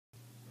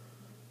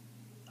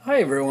Hi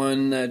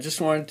everyone,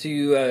 just wanted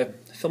to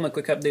film a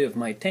quick update of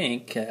my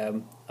tank.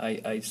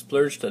 I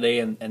splurged today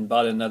and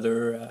bought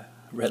another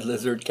red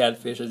lizard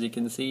catfish, as you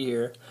can see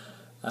here.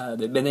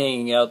 They've been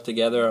hanging out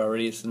together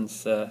already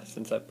since I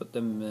put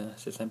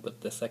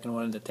the second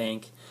one in the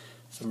tank.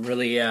 So I'm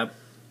really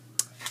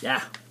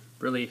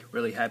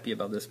really happy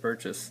about this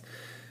purchase.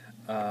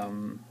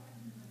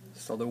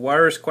 So the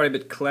water is quite a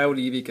bit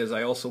cloudy because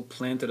I also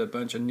planted a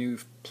bunch of new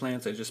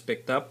plants I just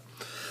picked up.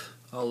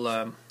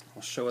 I'll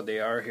show what they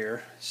are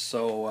here.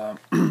 So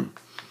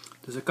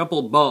there's a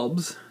couple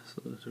bulbs.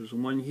 So there's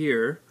one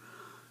here,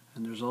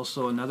 and there's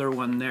also another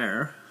one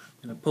there.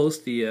 I'm going to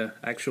post the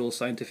actual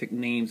scientific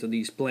names of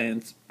these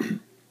plants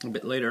a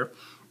bit later.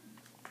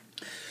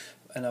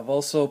 And I've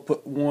also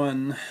put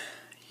one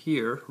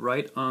here,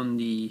 right on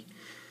the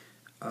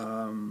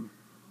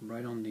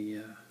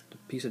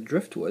piece of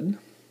driftwood.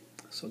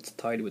 So it's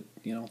tied with,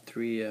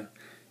 three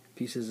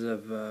pieces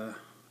of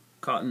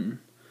cotton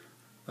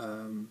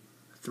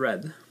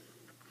thread.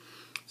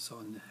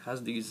 So it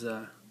has these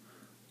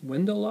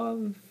window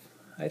love,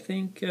 I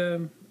think,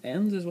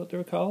 ends is what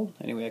they're called.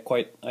 Anyway, I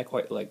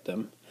quite like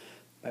them.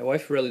 My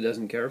wife really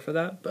doesn't care for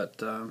that,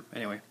 but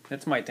anyway,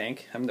 it's my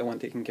tank. I'm the one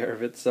taking care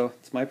of it, so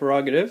it's my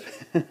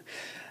prerogative.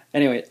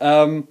 Anyway,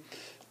 let's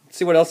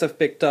see what else I've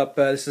picked up.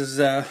 This is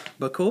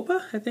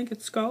Bacopa, I think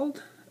it's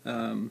called.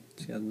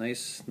 It's got a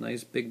nice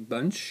big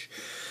bunch,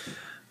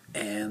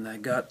 and I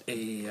got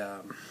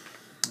a.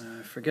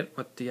 I forget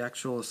what the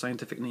actual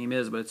scientific name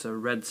is, but it's a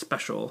red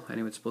special.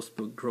 Anyway, it's supposed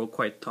to grow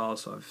quite tall,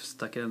 so I've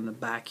stuck it in the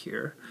back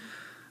here.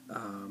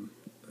 A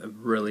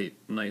really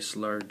nice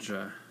large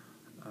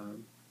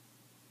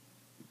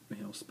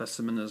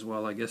specimen as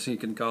well, I guess you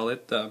can call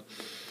it.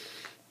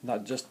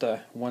 Not just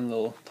one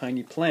little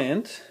tiny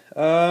plant.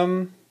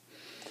 Well,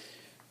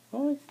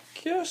 I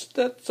guess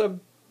that's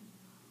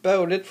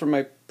about it for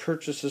my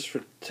purchases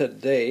for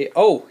today.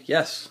 Oh,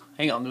 yes,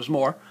 hang on, there's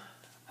more.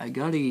 I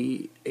got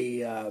a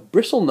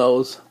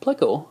bristlenose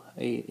pleco,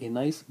 a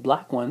nice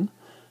black one.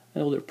 I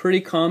know they're pretty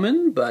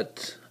common,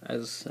 but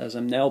as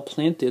I'm now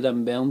planted,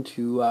 I'm bound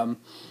to have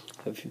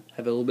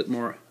a little bit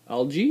more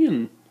algae,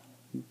 and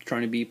I'm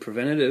trying to be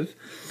preventative.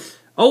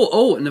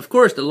 Oh, and of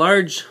course the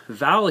large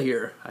val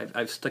here,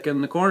 I've stuck it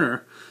in the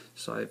corner,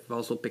 so I've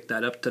also picked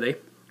that up today.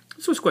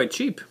 This was quite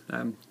cheap,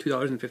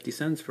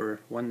 $2.50 for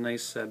one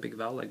nice big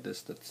val like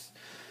this that's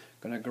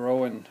going to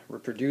grow and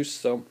reproduce.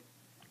 So.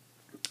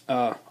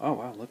 Oh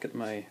wow, look at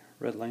my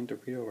red line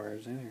torpedo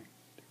wires there.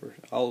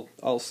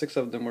 All six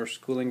of them were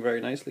schooling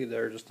very nicely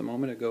there just a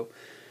moment ago.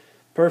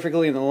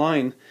 Perfectly in the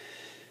line.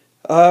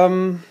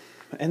 And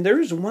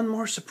there's one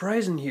more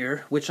surprise in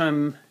here, which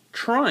I'm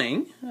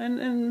trying,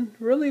 and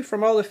really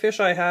from all the fish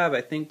I have,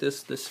 I think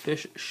this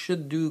fish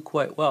should do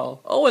quite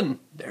well. Oh, and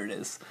there it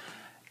is.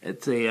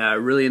 It's a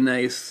really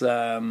nice,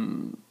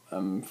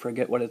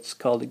 forget what it's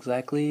called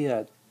exactly,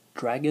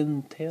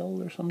 dragon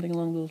tail or something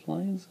along those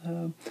lines.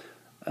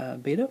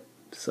 Betta.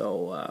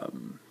 So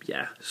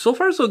yeah, so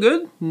far so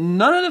good.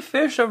 None of the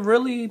fish have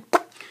really,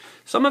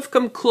 some have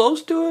come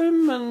close to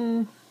him,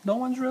 and no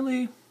one's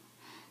really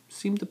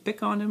seemed to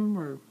pick on him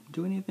or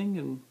do anything.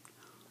 And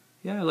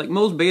yeah, like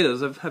most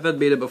bettas, I've had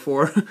betta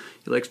before.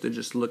 He likes to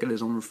just look at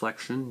his own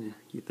reflection.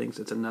 He thinks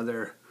it's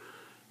another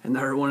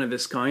one of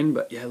his kind.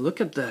 But yeah,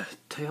 look at the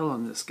tail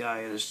on this guy.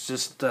 It's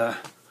just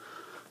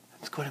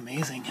it's quite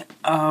amazing.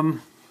 Yeah,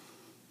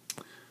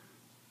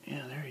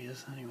 there he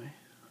is. Anyway.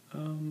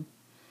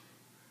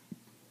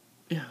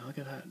 Yeah, look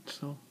at that.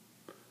 So,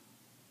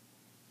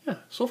 yeah,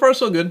 so far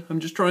so good.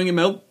 I'm just trying him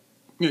out.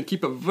 I'm going to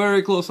keep a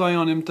very close eye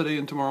on him today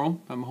and tomorrow.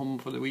 I'm home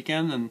for the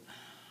weekend, and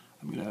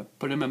I'm going to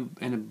put him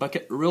in a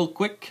bucket real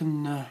quick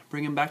and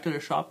bring him back to the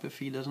shop if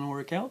he doesn't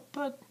work out.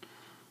 But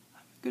I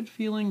have a good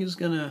feeling it's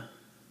going to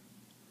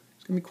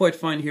be quite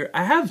fine here.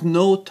 I have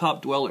no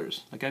top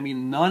dwellers. Like, I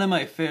mean, none of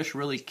my fish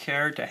really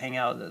care to hang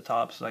out at the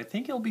top, so I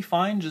think he'll be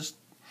fine just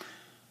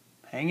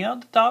hanging out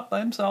at the top by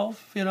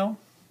himself,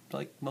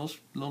 like most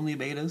lonely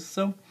bettas.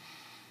 So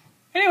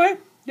anyway,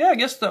 yeah, I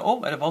guess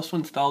I've also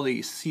installed a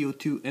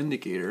CO2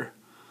 indicator.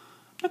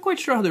 Not quite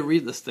sure how to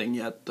read this thing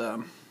yet.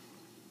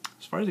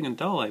 As far as I can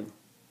tell, I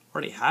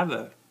already have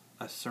a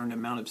certain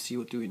amount of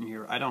CO2 in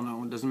here. I don't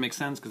know, it doesn't make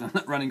sense because I'm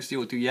not running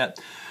CO2 yet,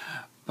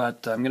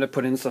 but I'm gonna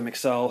put in some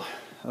Excel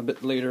a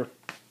bit later.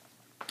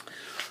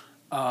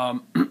 Yeah,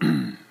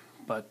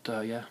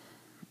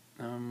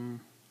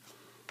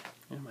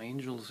 my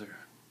angels are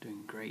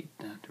doing great.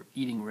 They're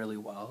eating really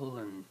well,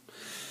 and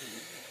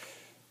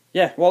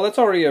yeah, well, that's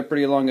already a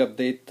pretty long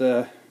update.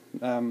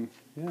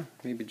 Yeah,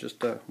 maybe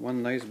just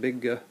one nice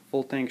big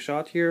full tank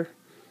shot here.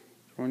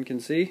 Everyone can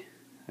see.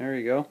 There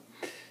you go.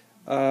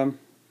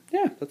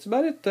 Yeah, that's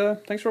about it.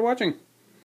 Thanks for watching.